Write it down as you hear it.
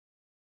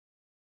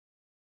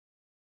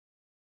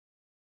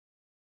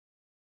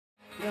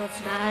Your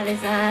smile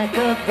is like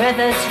a breath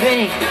of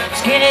spring,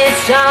 skin is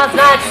soft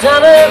like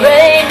summer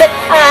rain, but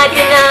I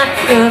cannot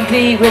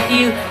compete with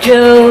you,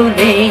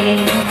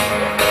 Jolene.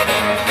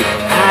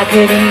 I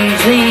could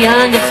easily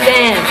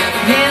understand,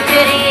 you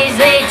could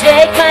easily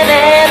take my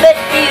man, but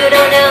you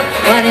don't know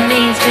what it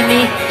means to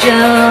me,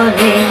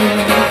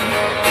 Jolene.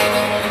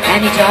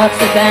 And he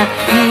talks about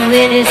you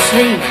in his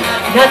sleep,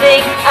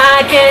 nothing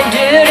I can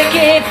do to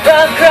keep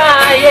from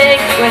crying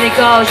when he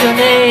calls your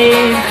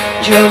name,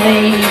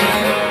 Jolene.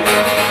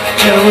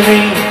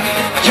 Jolene,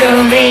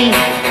 Jolene,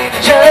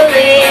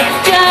 Jolene,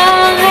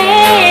 Jolene,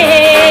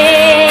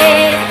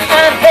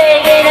 I'm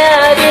begging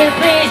of you,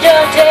 please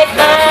don't take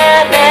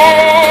my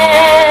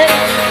man.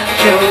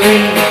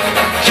 Jolene,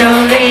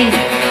 Jolene,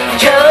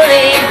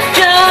 Jolene,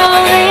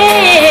 Jolene,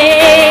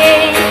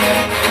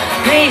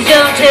 please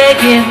don't take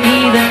him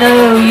even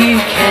though you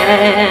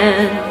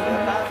can.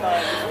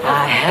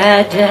 I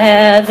had to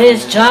have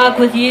this talk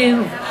with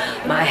you.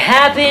 My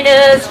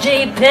happiness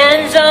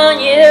depends on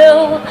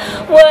you.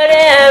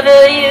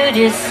 Whatever you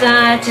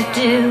decide to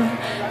do,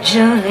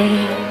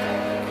 Jolene.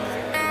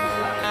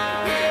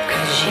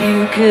 'Cause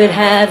you could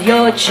have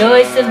your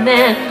choice of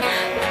men,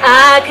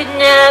 I could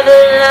never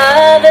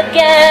love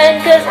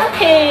again, 'cause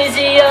he's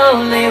the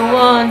only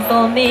one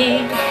for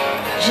me,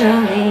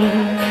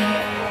 Jolene.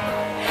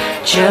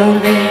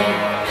 Jolene,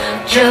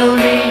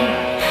 Jolene,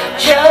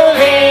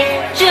 Jolene,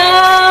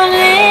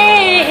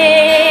 Jolene,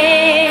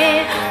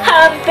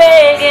 I'm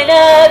begging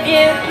of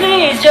you,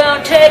 please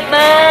don't take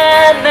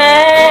my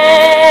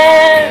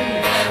man.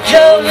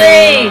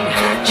 Jolene,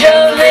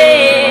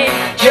 Jolene,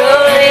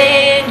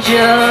 Jolene,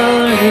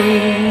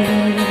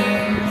 Jolene,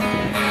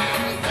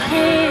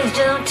 please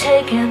don't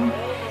take him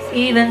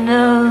even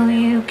though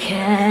you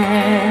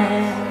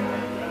can.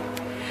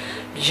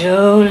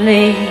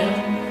 Jolene,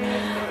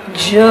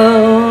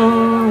 Jolene.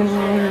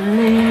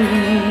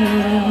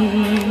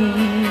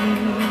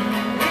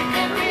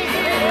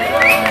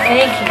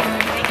 Thank you.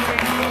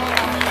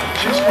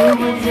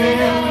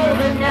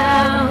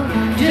 Now,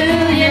 do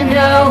you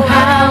know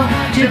how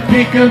to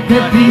pick up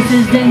the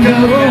pieces and go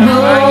home?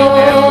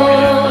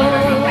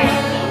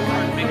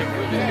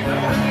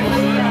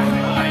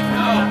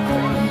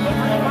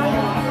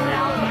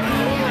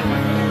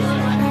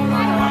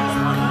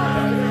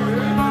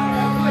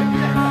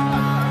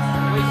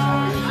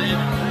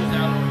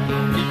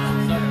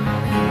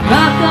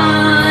 Rock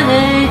on,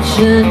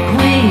 ancient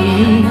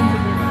queen,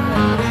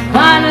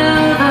 follow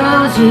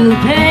those who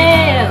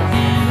pale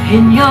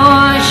in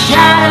your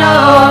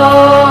shadow.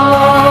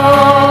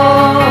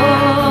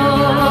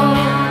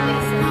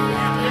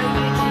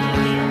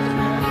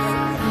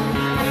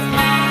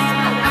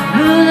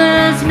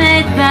 Rulers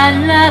made bad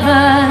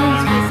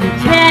lovers, you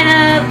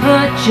better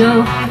put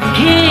your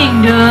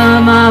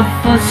kingdom up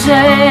for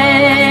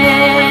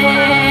sale.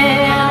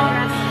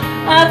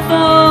 Up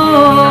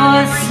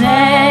for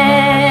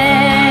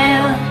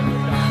sale.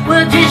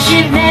 Well, did she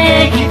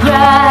make you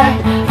cry,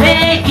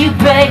 make you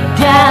break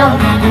down,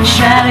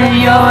 shatter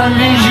your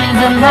illusions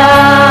of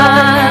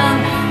love?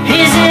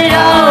 Is it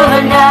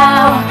over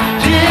now?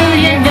 Do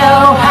you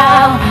know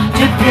how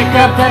to pick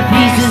up the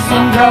pieces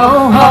and go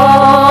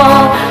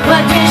home?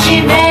 But did she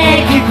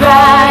make you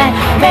cry,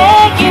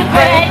 make you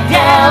break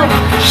down,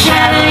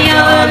 shatter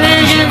your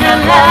illusions of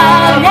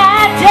love?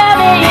 Now tell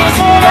me, is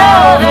it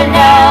over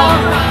now?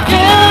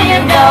 Do you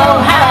know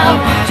how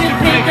to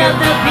pick up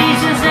the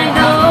pieces and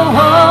go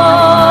home?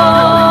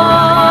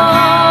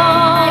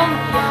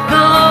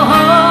 Go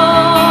home,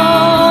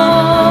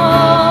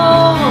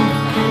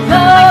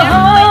 go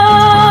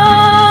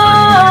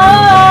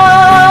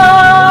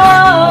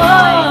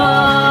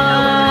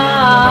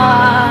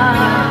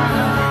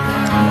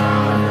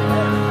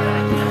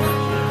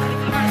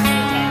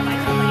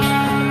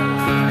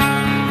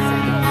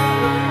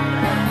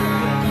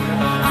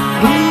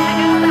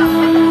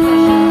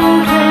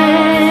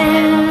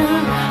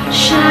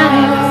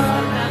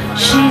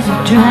she's a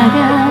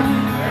dragon.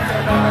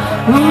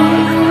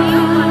 Ooh,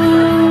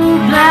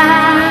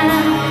 black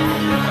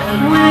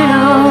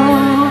widow.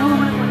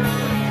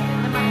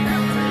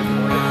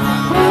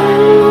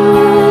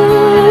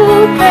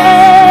 Ooh,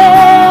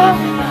 pale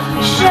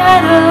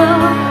shadow.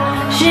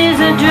 She's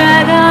a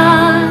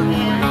dragon.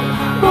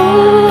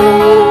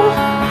 Ooh,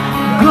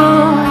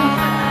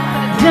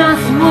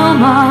 gorgeous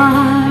woman.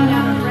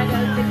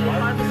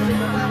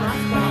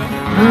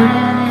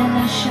 Running in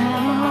the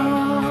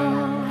shadow.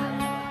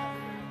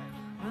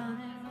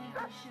 Running in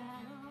the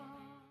shadow.